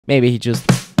Maybe he just...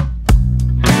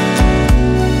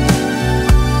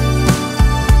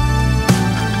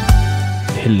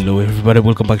 Hello everybody,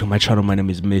 welcome back to my channel. My name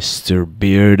is Mr.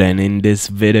 Beard, and in this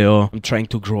video I'm trying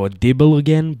to grow a Diablo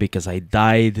again because I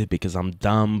died, because I'm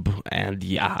dumb, and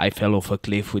yeah, I fell off a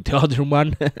cliff with the other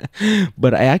one.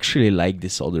 But I actually like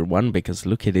this other one because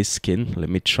look at his skin. Let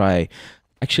me try.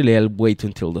 Actually, I'll wait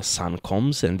until the sun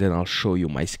comes and then I'll show you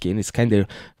my skin. It's kind of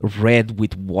red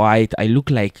with white. I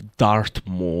look like Darth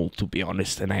Maul, to be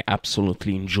honest, and I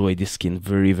absolutely enjoy this skin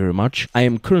very, very much. I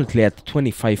am currently at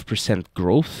 25%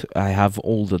 growth. I have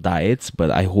all the diets, but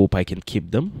I hope I can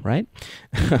keep them, right?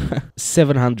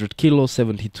 700 kilos,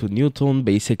 72 Newton.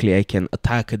 Basically, I can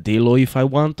attack a Diablo if I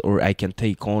want, or I can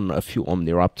take on a few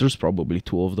Omniraptors, probably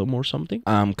 2 of them or something.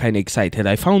 I'm kind of excited.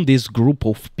 I found this group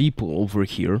of people over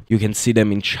here. You can see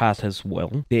them in chat as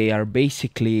well. They are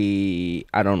basically,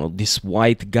 I don't know, this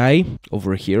white guy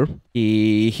over here.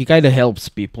 He kind of helps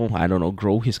people, I don't know,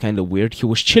 grow. He's kind of weird. He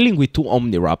was chilling with 2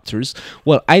 Omniraptors.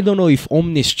 Well, I don't know if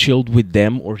Omnis chilled with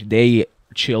them or they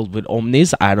chilled with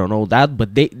Omnis. I don't know that,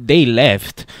 but they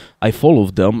left. I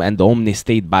followed them and the Omnis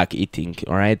stayed back eating.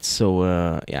 All right,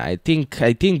 so yeah, I think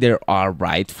they are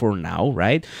right for now,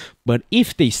 right? But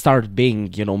if they start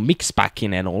being, you know, mix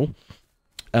packing and all,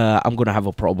 I'm gonna have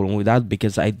a problem with that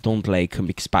because I don't like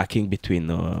mix packing between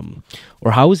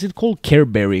or how is it called, care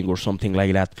bearing or something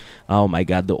like that. Oh my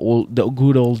god, the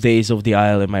good old days of the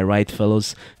Isle, am I right,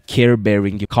 fellas? Care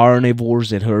bearing,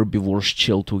 carnivores and herbivores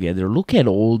chill together. Look at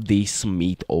all this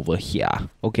meat over here.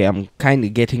 Okay, I'm kind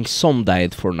of getting some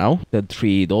diet for now. The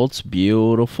 3 dots,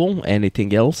 beautiful.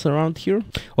 Anything else around here?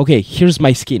 Okay, here's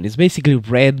my skin. It's basically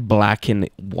red, black and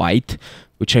white,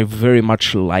 which I very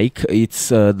much like. It's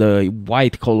the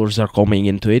white colors are coming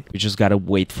into it. We just gotta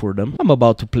wait for them. I'm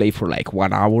about to play for like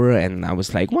 1 hour and I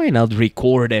was like, why not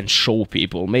record and show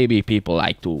people? Maybe people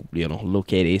like to, you know,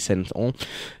 look at this and all.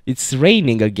 It's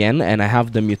raining again and I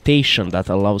have the mutation that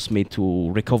allows me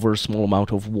to recover a small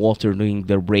amount of water during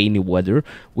the rainy weather,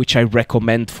 which I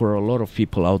recommend for a lot of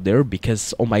people out there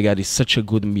because, oh my god, it's such a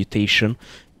good mutation.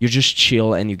 You just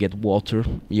chill and you get water.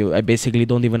 I basically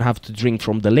don't even have to drink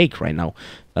from the lake right now.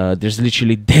 There's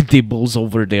literally dead Diablos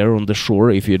over there on the shore.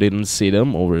 If you didn't see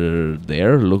them over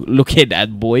there, look at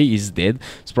that boy. He's dead.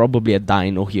 It's probably a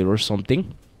dino here or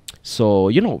something. So,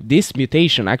 you know, this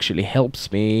mutation actually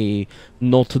helps me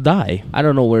not to die. I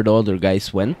don't know where the other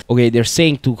guys went. Okay, they're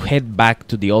saying to head back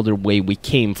to the other way we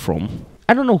came from.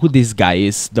 I don't know who this guy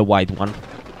is, the white one.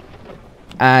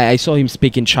 I saw him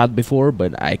speak in chat before,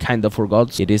 but I kind of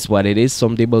forgot. It is what it is.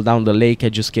 Some people down the lake. I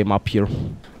just came up here.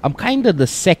 I'm kind of the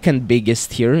second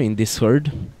biggest here in this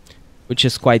herd, which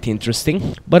is quite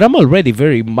interesting. But I'm already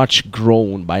very much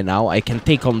grown by now. I can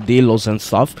take on Diablos and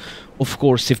stuff. Of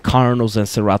course, if Carnos and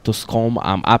Ceratos come,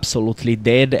 I'm absolutely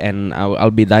dead and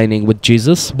I'll be dining with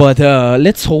Jesus. But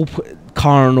let's hope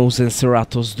Carnos and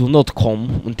Ceratos do not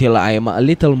come until I am a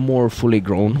little more fully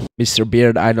grown. Mr.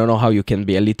 Beard, I don't know how you can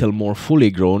be a little more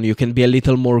fully grown. You can be a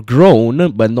little more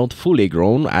grown, but not fully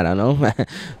grown. I don't know.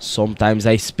 Sometimes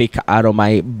I speak out of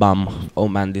my bum. Oh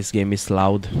man, this game is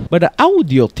loud. But the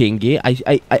audio thingy,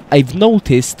 I've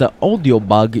noticed the audio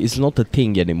bug is not a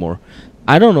thing anymore.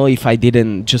 I don't know if I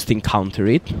didn't just encounter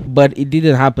it, but it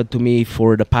didn't happen to me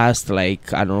for the past,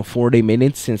 like, I don't know, 40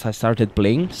 minutes since I started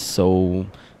playing. So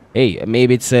hey,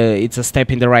 maybe it's a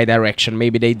step in the right direction.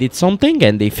 Maybe they did something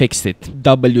and they fixed it.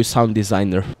 W sound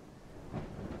designer.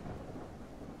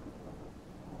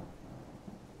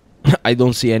 I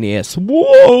don't see any S.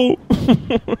 Whoa!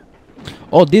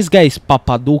 Oh, this guy is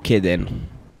Papaduke then.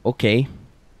 Okay.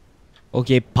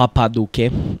 Okay,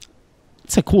 Papaduke.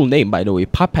 It's a cool name, by the way.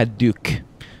 Papaduke.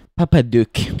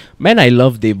 Papaduke. Man, I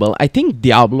love Diablo. I think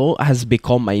Diablo has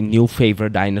become my new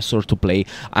favorite dinosaur to play.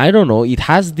 I don't know, it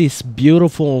has this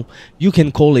beautiful, you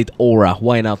can call it aura.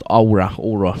 Why not aura,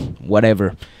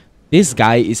 whatever. This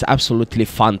guy is absolutely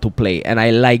fun to play and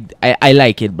I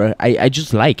like it, bro. I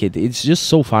just like it. It's just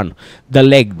so fun. The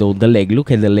leg though, the leg.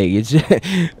 Look at the leg. It's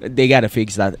they gotta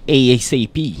fix that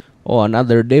ASAP. Oh,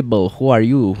 another Diablo. Who are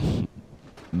you?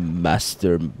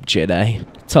 Master Jedi.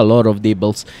 It's a lot of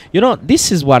Diablos. You know,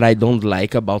 this is what I don't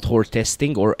like about horde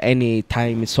testing, or any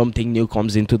time something new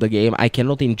comes into the game. I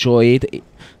cannot enjoy it.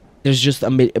 There's just a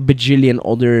bajillion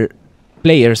other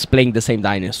players playing the same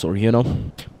dinosaur, you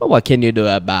know. But what can you do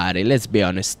about it? Let's be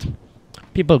honest.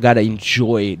 People gotta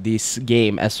enjoy this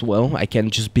game as well. I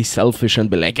can't just be selfish and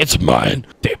be like, it's mine.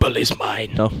 Diablo is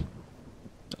mine. No.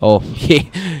 Oh,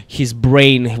 his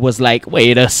brain was like,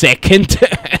 wait a second.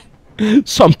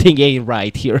 Something ain't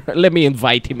right here. Let me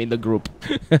invite him in the group.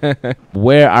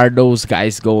 Where are those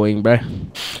guys going, bruh?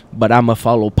 But I'ma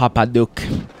follow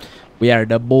Papaduke. We are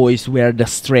the boys. We are the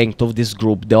strength of this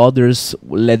group. The others,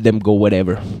 let them go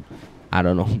whatever. I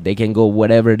don't know. They can go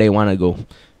whatever they want to go.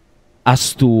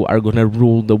 Us two are gonna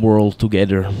rule the world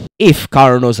together. If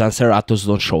Carnos and Ceratos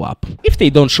don't show up. If they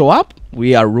don't show up,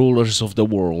 we are rulers of the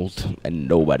world. And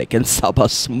nobody can stop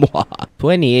us.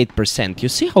 28%. You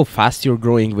see how fast you're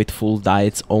growing with full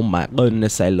diets? Oh my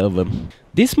goodness, I love them.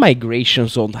 This migration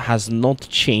zone has not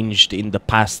changed in the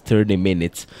past 30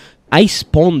 minutes. I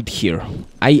spawned here.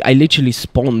 I literally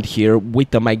spawned here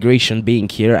with the migration being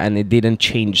here, and it didn't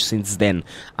change since then.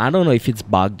 I don't know if it's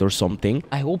bugged or something.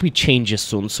 I hope it changes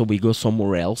soon so we go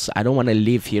somewhere else. I don't want to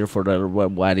live here for the...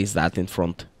 What is that in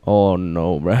front? Oh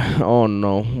no, bruh. Oh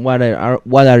no.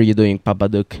 What are you doing, Papa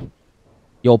Duke?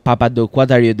 Yo, Papa Duke, what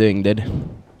are you doing, dude?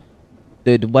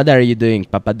 Dude, what are you doing,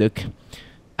 Papa Duke?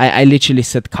 I literally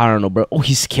said Carno, bro. Oh,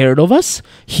 he's scared of us?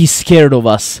 He's scared of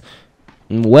us.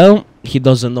 Well, he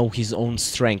doesn't know his own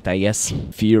strength, I guess.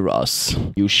 Fear us.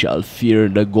 You shall fear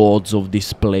the gods of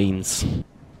these plains.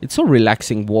 It's so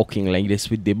relaxing walking like this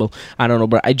with Dibble. I don't know,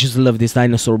 bro. I just love this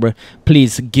dinosaur, bro.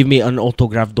 Please give me an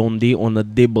autograph Dondi on a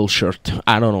Dibble shirt.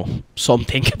 I don't know.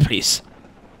 Something, please.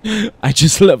 I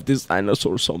just love this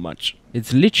dinosaur so much.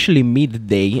 It's literally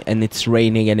midday and it's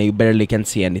raining and you barely can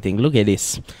see anything. Look at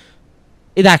this.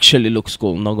 It actually looks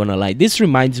cool, not gonna lie. This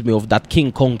reminds me of that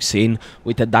King Kong scene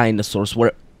with the dinosaurs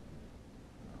where...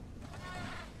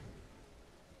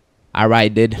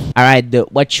 Alright, dude. Alright, dude.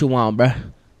 What you want,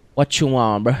 bruh? What you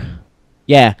want, bruh?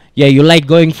 Yeah, you like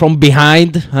going from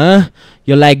behind, huh?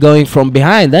 You like going from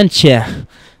behind, don't you?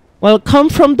 Well, come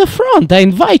from the front. I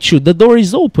invite you. The door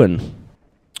is open.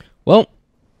 Well,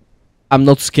 I'm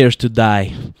not scared to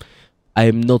die. I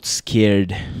am not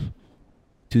scared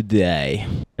to die.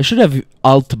 I should have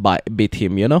beat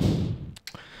him, you know?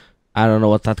 I don't know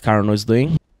what that Carno is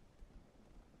doing.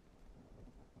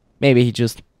 Maybe he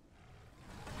just...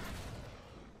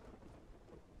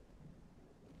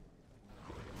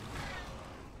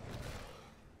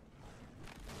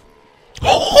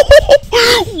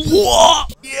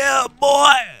 What? Yeah,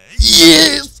 boy!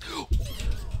 Yes!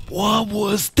 What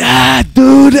was that,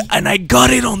 dude? And I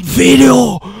got it on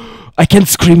video! I can't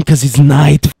scream because it's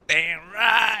night. Damn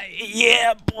right!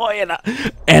 Yeah, boy!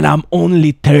 And I'm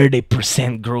only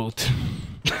 30% growth.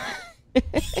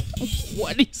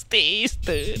 What is this,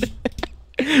 dude?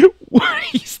 What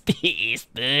is this,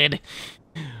 dude?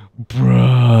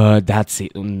 Bruh, that's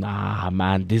it. Nah,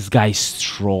 man, this guy's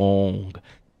strong.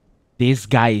 This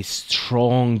guy is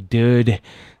strong, dude.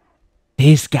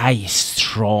 This guy is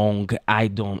strong.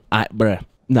 Bruh.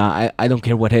 Nah, I don't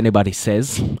care what anybody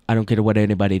says. I don't care what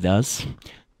anybody does.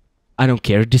 I don't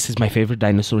care. This is my favorite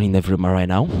dinosaur in Evrima right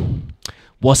now.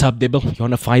 What's up, Dibble? You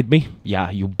wanna fight me?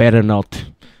 Yeah, you better not.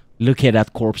 Look at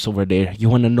that corpse over there. You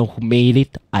wanna know who made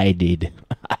it? I did.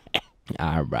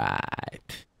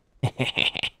 Alright.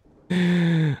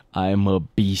 I'm a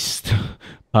beast.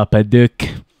 Papa Duke,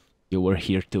 you were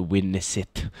here to witness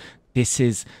it. This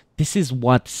is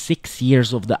what 6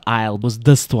 years of the Isle was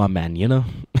does to a man, you know?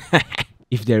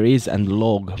 If there is, and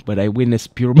log, but I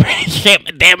witnessed pure...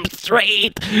 Damn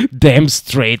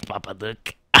straight, Papa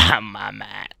Duke. My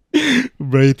man.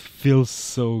 Bro, it feels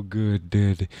so good,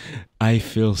 dude. I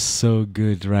feel so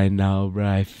good right now, bro.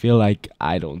 I feel like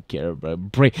I don't care, bro.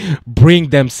 Bring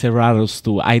them Cerratos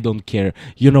too. I don't care.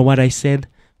 You know what I said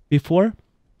before?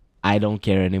 I don't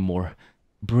care anymore.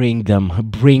 Bring them.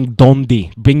 Bring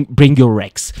Dondi. Bring your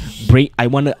Rex. I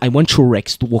want your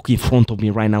Rex to walk in front of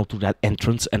me right now to that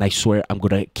entrance, and I swear I'm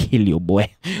gonna kill you,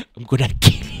 boy. I'm gonna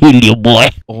kill you, boy.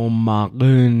 Oh my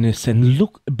goodness. And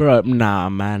look, bro. Nah,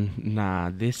 man. Nah,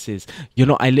 this is... You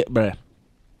know, bro.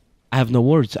 I have no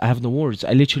words. I have no words.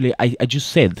 I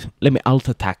just said, let me alt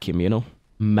attack him, you know?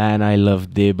 Man, I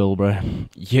love Dibble, bro.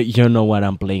 You know what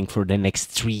I'm playing for the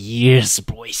next 3 years,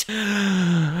 boys.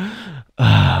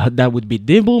 That would be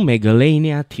Dibble,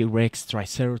 Megalania, T-Rex,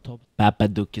 Triceratops. Papa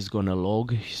Duke is gonna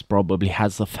log. He probably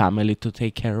has a family to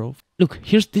take care of. Look,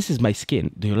 this is my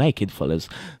skin. Do you like it, fellas?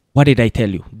 What did I tell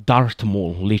you? Dart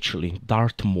Mole, literally.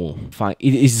 Dart Mole. Fine.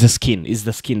 It is the skin. It's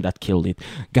the skin that killed it.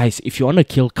 Guys, if you want to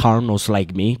kill Carnos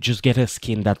like me, just get a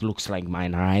skin that looks like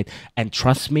mine, alright? And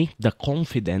trust me, the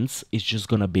confidence is just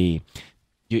gonna be...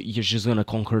 You're just gonna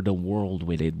conquer the world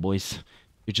with it, boys.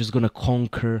 You're just gonna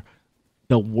conquer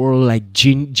the world like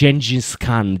Genghis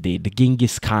Khan did.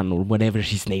 Genghis Khan, or whatever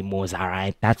his name was,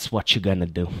 alright? That's what you're gonna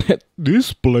do.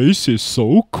 This place is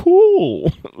so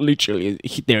cool. Literally,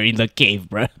 they're in the cave,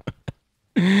 bruh.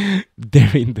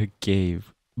 They're in the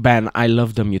cave. Man, I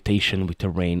love the mutation with the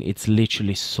rain. It's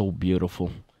literally so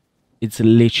beautiful. It's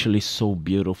literally so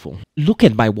beautiful. Look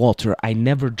at my water. I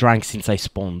never drank since I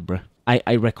spawned, bruh.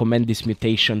 I recommend this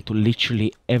mutation to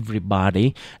literally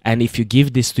everybody. And if you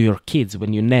give this to your kids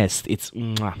when you nest, it's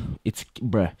mwah, it's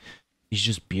bruh, it's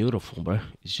just beautiful, bruh.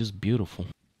 It's just beautiful.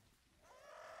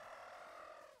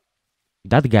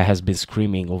 That guy has been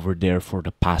screaming over there for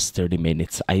the past 30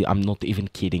 minutes. I'm not even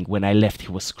kidding. When I left,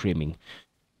 he was screaming.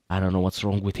 I don't know what's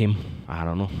wrong with him. I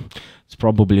don't know. He's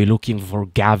probably looking for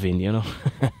Gavin, you know.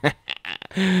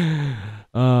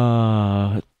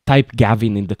 Type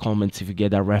Gavin in the comments if you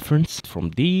get a reference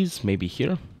from these. Maybe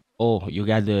here. Oh, you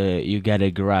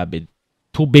gotta grab it.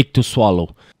 Too big to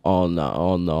swallow. Oh no!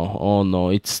 Oh no! Oh no!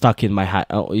 It's stuck in my hat.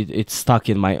 Oh, it's stuck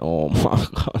in my. Oh my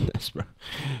goodness, bro.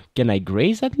 Can I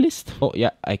graze at least? Oh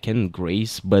yeah, I can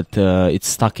graze, but it's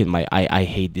stuck in my. I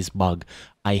hate this bug.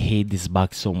 I hate this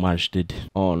bug so much, dude.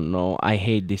 Oh no! I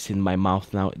hate this in my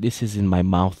mouth now. This is in my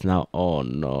mouth now. Oh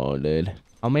no, dude.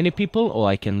 How many people? Oh,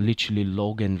 I can literally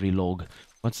log and relog.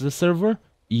 What's the server?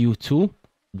 U2.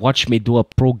 Watch me do a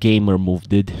pro gamer move,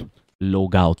 dude.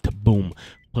 Log out. Boom.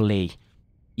 Play.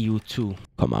 U2.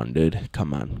 Come on, dude.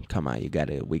 Come on. Come on.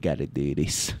 We gotta do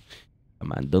this.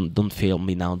 Come on. Don't fail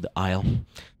me now, the aisle.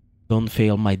 Don't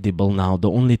fail my Dibble now.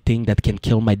 The only thing that can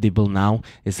kill my Dibble now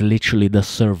is literally the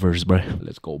servers, bro.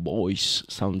 Let's go, boys.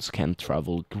 Sounds can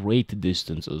travel great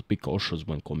distances. Be cautious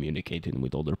when communicating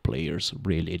with other players.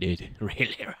 Really, dude.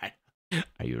 Really, right?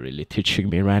 Are you really teaching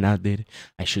me right now, dude?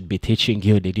 I should be teaching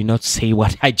you. Did you not say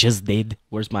what I just did?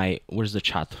 Where's the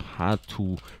chat? How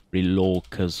to reload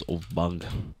cause of bug.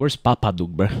 Where's Papa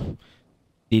Duke, bro?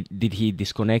 Did he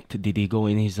disconnect? Did he go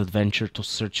in his adventure to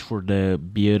search for the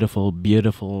beautiful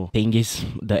thingies?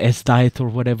 The S-diet or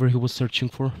whatever he was searching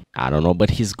for? I don't know,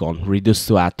 but he's gone. Reduced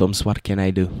to atoms. What can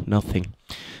I do? Nothing.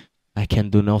 I can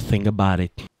do nothing about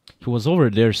it. He was over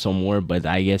there somewhere, but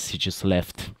I guess he just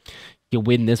left. He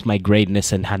witnessed my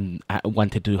greatness and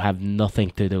wanted to have nothing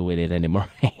to do with it anymore.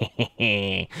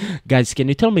 Guys, can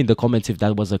you tell me in the comments if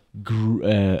that was an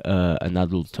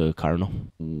adult Carno?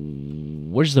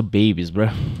 Where's the babies, bro?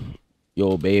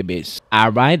 Yo, babies.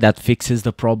 Alright, that fixes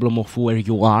the problem of where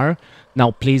you are.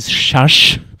 Now, please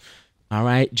shush.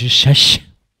 Alright, just shush.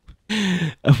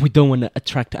 We don't want to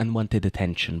attract unwanted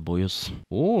attention, boys.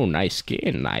 Oh, nice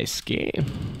skin, nice skin.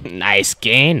 Nice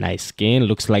skin, nice skin.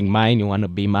 Looks like mine. You wanna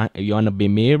be you wanna be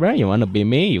me, bro? You wanna be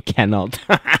me? You cannot.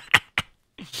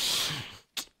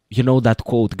 You know that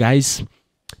quote, guys?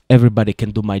 Everybody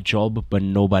can do my job, but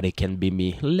nobody can be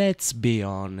me. Let's be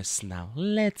honest now.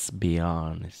 Let's be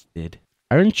honest, dude.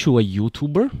 Aren't you a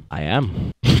YouTuber? I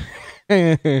am.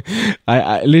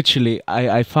 I literally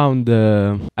found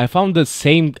another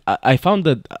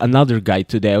guy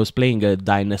today. I was playing a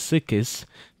Dinosaur,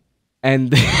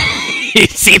 and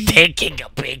is he taking a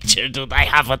picture, dude? I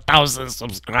have 1,000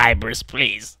 subscribers,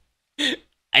 please.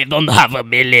 I don't have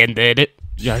 1,000,000, dude.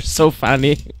 You're so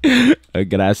funny.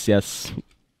 Gracias.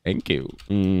 Thank you.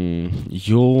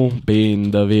 You'll be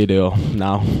in the video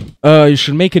now. You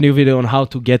should make a new video on how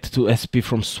to get to SP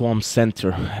from Swamp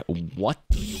Center. What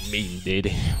do you mean,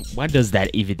 dude? What does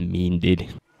that even mean, dude?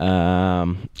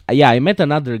 Yeah, I met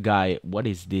another guy. What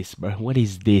is this, bro? What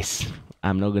is this?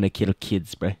 I'm not gonna kill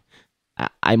kids, bro.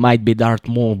 I might be Darth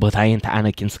Maul, but I ain't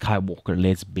Anakin Skywalker.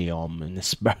 Let's be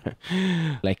honest, bro.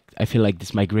 Like, I feel like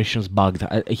this migration's bugged.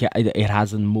 It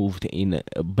hasn't moved in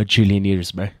a bajillion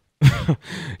years, bro.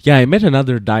 Yeah, I met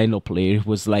another Dino player who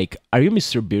was like, are you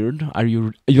Mr. Beard? Are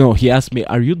you know, he asked me,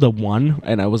 are you the one?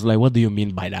 And I was like, what do you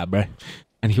mean by that, bro?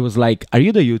 And he was like, are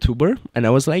you the YouTuber? And I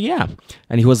was like, yeah.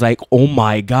 And he was like, oh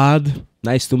my god,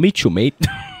 nice to meet you, mate.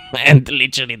 And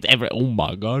literally oh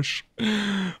my gosh.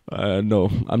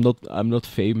 No, I'm not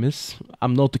famous.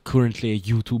 I'm not currently a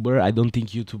YouTuber. I don't think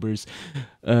YouTubers,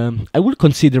 I would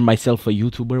consider myself a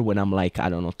YouTuber when I'm like, I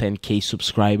don't know, 10k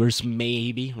subscribers,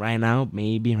 maybe right now,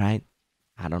 maybe, right?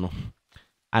 I don't know.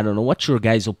 I don't know. What's your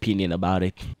guys' opinion about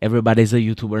it? Everybody's a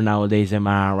YouTuber nowadays, am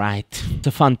I right? It's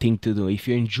a fun thing to do. If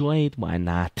you enjoy it, why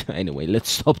not? Anyway, let's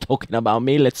stop talking about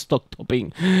me. Let's stop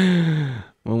talking.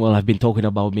 Well, I've been talking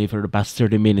about me for the past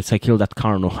 30 minutes. I killed that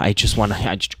Carno. I just want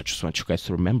you guys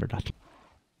to remember that.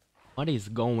 What is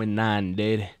going on,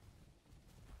 dude?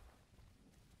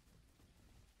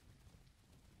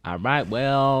 Alright,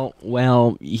 well,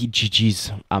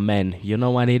 GG's. Amen. You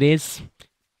know what it is?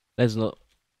 Let's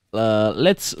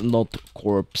not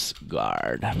corpse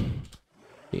guard.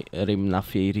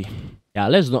 Rimnafiri. Yeah,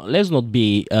 let's not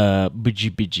be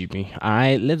BGB.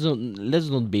 Alright, let's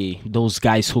not be those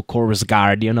guys who corpse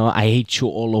guard, you know. I hate you,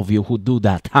 all of you who do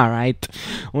that, alright?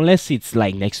 Unless it's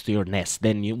like next to your nest,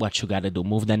 then what you gotta do?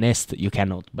 Move the nest? You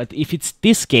cannot. But if it's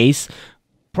this case,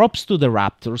 props to the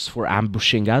raptors for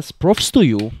ambushing us. Props to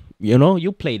you. You know,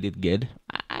 you played it good.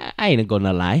 I ain't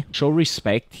gonna lie. Show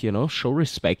respect, you know. Show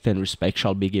respect, and respect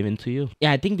shall be given to you.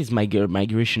 Yeah, I think this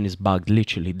migration is bugged.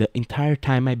 Literally, the entire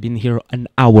time I've been here, an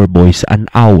hour, boys, an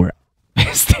hour.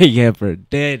 Best thing ever.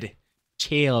 Dead.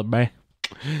 Chill, bruh.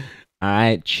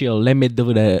 Alright, chill. Let me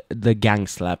do the gang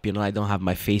slap. You know, I don't have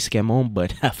my face cam on,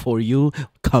 but for you,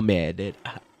 come here, dude.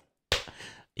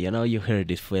 You know, you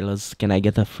heard it, fellas. Can I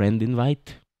get a friend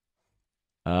invite?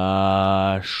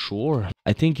 Sure.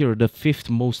 I think you're the 5th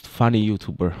most funny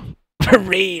YouTuber.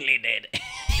 Really, dude?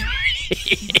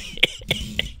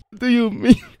 Do you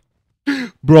mean?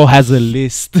 Bro has a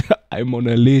list. I'm on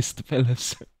a list,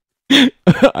 fellas.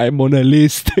 I'm on a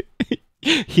list.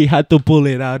 He had to pull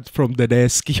it out from the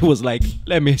desk. He was like,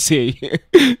 let me see.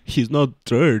 He's not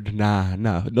 3rd. Nah,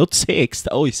 not 6th.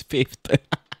 Oh, he's 5th.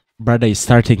 Brother is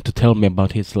starting to tell me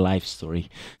about his life story.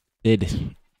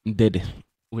 Did.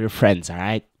 We're friends,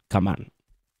 alright? Come on.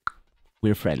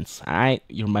 We're friends, alright?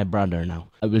 You're my brother now.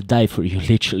 I will die for you,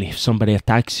 literally. If somebody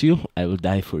attacks you, I will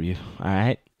die for you,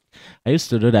 alright? I used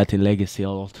to do that in Legacy a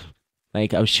lot.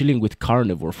 Like, I was chilling with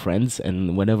carnivore friends,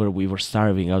 and whenever we were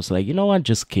starving, I was like, you know what,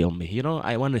 just kill me. You know,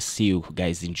 I want to see you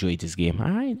guys enjoy this game,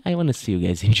 alright? I want to see you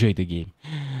guys enjoy the game.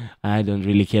 I don't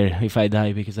really care if I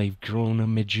die because I've grown a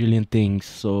majillion things,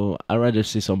 so I'd rather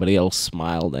see somebody else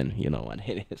smile than, you know what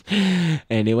it is.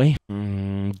 Anyway,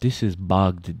 this is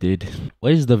bugged, dude.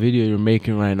 What is the video you're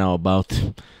making right now about?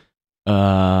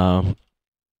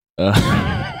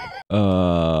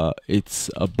 It's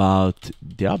about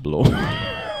Diablo.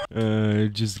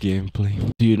 Just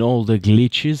gameplay. Do you know all the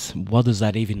glitches? What does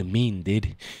that even mean,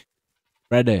 dude?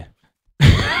 Brother.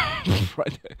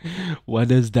 What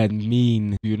does that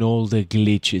mean? Do you know all the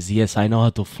glitches? Yes, I know how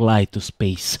to fly to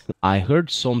space. I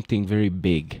heard something very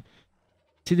big.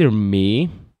 It's either me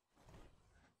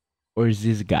or is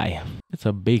this guy. It's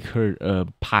a big herd,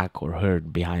 pack or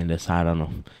herd behind us. I don't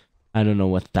know. I don't know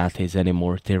what that is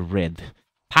anymore. They're red.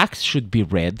 Packs should be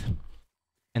red.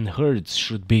 And herds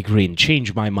should be green.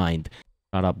 Change my mind.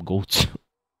 Shut up, goats.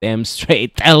 Damn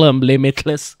straight. Tell them,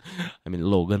 Limitless. I mean,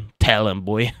 Logan. Tell them,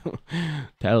 boy.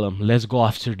 Tell them. Let's go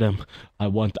after them. I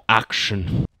want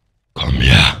action. Come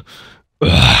here.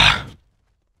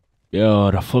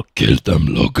 Beautiful. Kill them,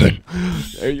 Logan.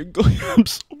 There you go. I'm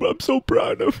so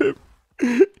proud of him.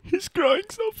 He's growing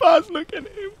so fast. Look at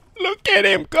him. Look at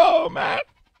him go, man.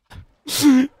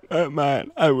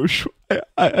 Man, I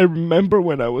remember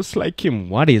when I was like him.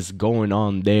 What is going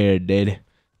on there, dude?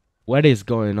 What is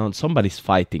going on? Somebody's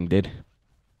fighting, dude.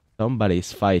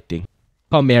 Somebody's fighting.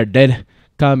 Come here, dude.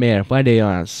 Come here. Why they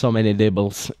are so many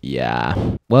dibbles?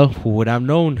 Yeah. Well, who would have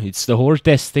known? It's the horde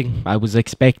testing. I was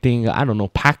expecting, I don't know,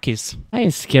 Pakis. I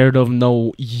ain't scared of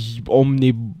no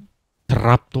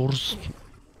Omnitraptors.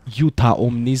 Utah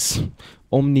Omnis.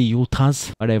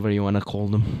 Omni-Utahs. Whatever you wanna call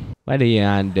them. Why they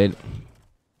are, dude?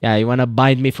 Yeah, you wanna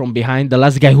bite me from behind? The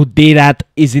last guy who did that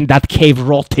is in that cave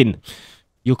rotting.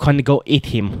 You can't go eat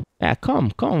him. Yeah,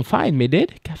 come, fight me,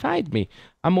 dude. Fight me.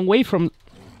 I'm away from...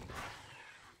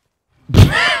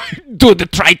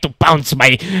 Dude, try to bounce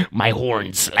my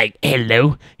horns. Like,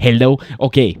 hello.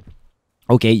 Okay,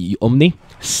 you Omni.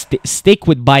 Stick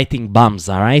with biting bums,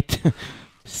 alright?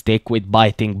 Stick with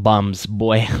biting bums,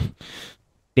 boy.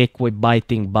 Stick with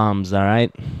biting bums,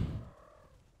 alright?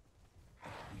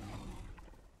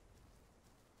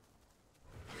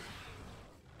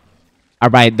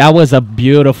 Alright, that was a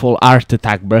beautiful art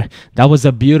attack, bro. That was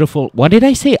a beautiful... What did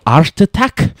I say? Art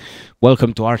attack?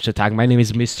 Welcome to Art Attack. My name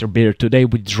is Mr. Beer. Today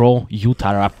we draw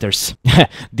Utah Raptors.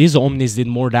 These Omnis did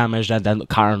more damage than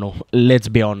Carno. Let's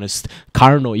be honest.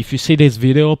 Carno, if you see this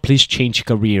video, please change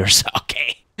careers.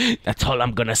 Okay? That's all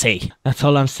I'm gonna say. That's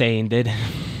all I'm saying, dude.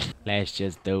 Let's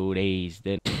just do these,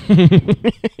 dude.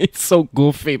 It's so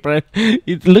goofy, bro.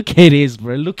 Look at this,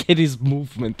 bro. Look at his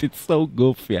movement. It's so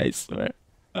goofy, I swear.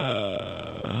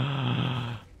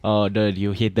 Oh, dude,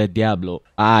 you hit the Diablo.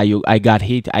 I got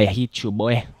hit. I hit you,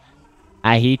 boy.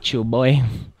 I hit you, boy.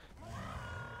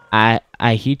 I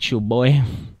hit you, boy.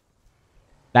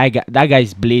 That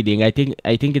guy's bleeding. I think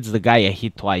it's the guy I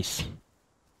hit twice.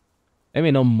 Let me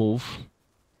not move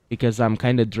because I'm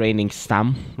kind of draining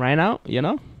stam right now. You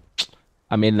know,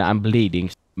 I mean I'm bleeding.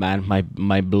 Man,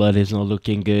 my blood is not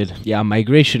looking good. Yeah,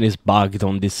 migration is bugged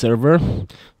on this server.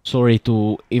 Sorry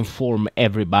to inform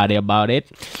everybody about it.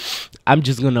 I'm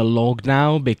just gonna log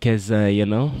now because you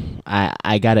know,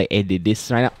 I gotta edit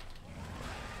this right now.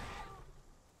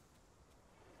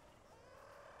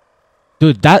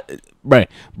 Dude,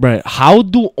 bruh, how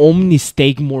do Omnis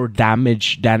take more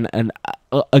damage than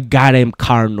a goddamn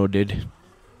Carno, dude?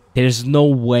 There's no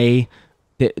way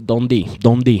Don't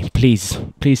please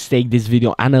take this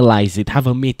video, analyze it, have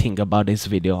a meeting about this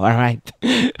video, all right?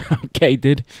 Okay,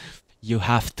 dude, you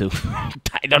have to.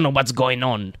 I don't know what's going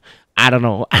on. I don't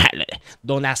know.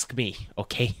 Don't ask me,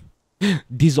 okay?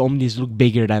 These omnis look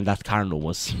bigger than that Carno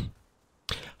was.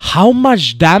 How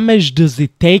much damage does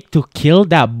it take to kill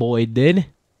that boy, dude?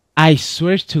 I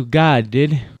swear to God,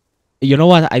 dude. You know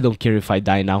what? I don't care if I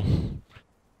die now.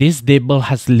 This Dibble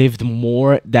has lived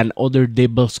more than other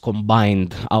Dibbles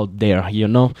combined out there, you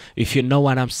know? If you know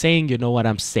what I'm saying, you know what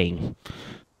I'm saying.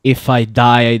 If I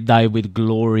die with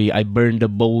glory. I burn the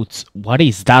boats. What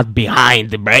is that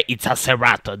behind, bruh? It's a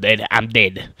Cerato, dude. I'm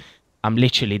dead. I'm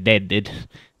literally dead, dude.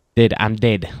 Dude, I'm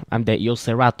dead. I'm dead. Yo,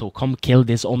 Cerato, come kill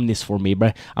this Omnis for me,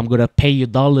 bruh. I'm gonna pay you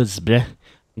dollars, bruh.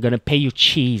 I'm gonna pay you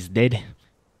cheese, dude.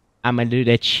 I'm gonna do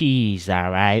the cheese,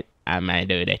 alright? I'm gonna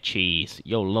do the cheese.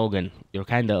 Yo, Logan, you're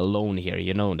kinda alone here,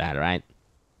 you know that, right?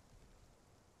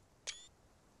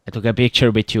 I took a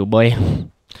picture with you, boy.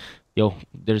 Yo,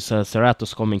 there's a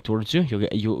Ceratos coming towards you.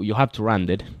 You have to run,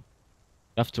 dude.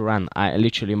 You have to run. I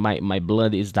literally, my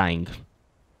blood is dying.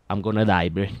 I'm gonna die,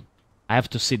 bro. I have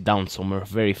to sit down somewhere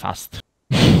very fast.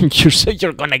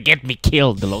 You're gonna get me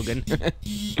killed, Logan.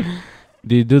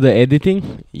 Did you do the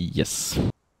editing? Yes.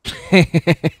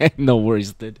 No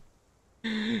worries, dude.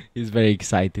 He's very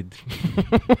excited.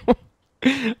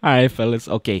 Alright, fellas.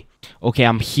 Okay,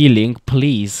 I'm healing.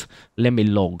 Please let me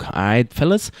log. Alright,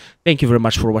 fellas. Thank you very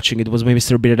much for watching. It was me,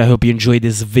 Mr. Beard. I hope you enjoyed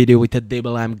this video with the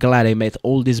Dibble. I'm glad I met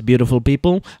all these beautiful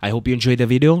people. I hope you enjoyed the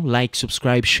video. Like,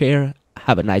 subscribe, share.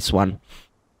 Have a nice one.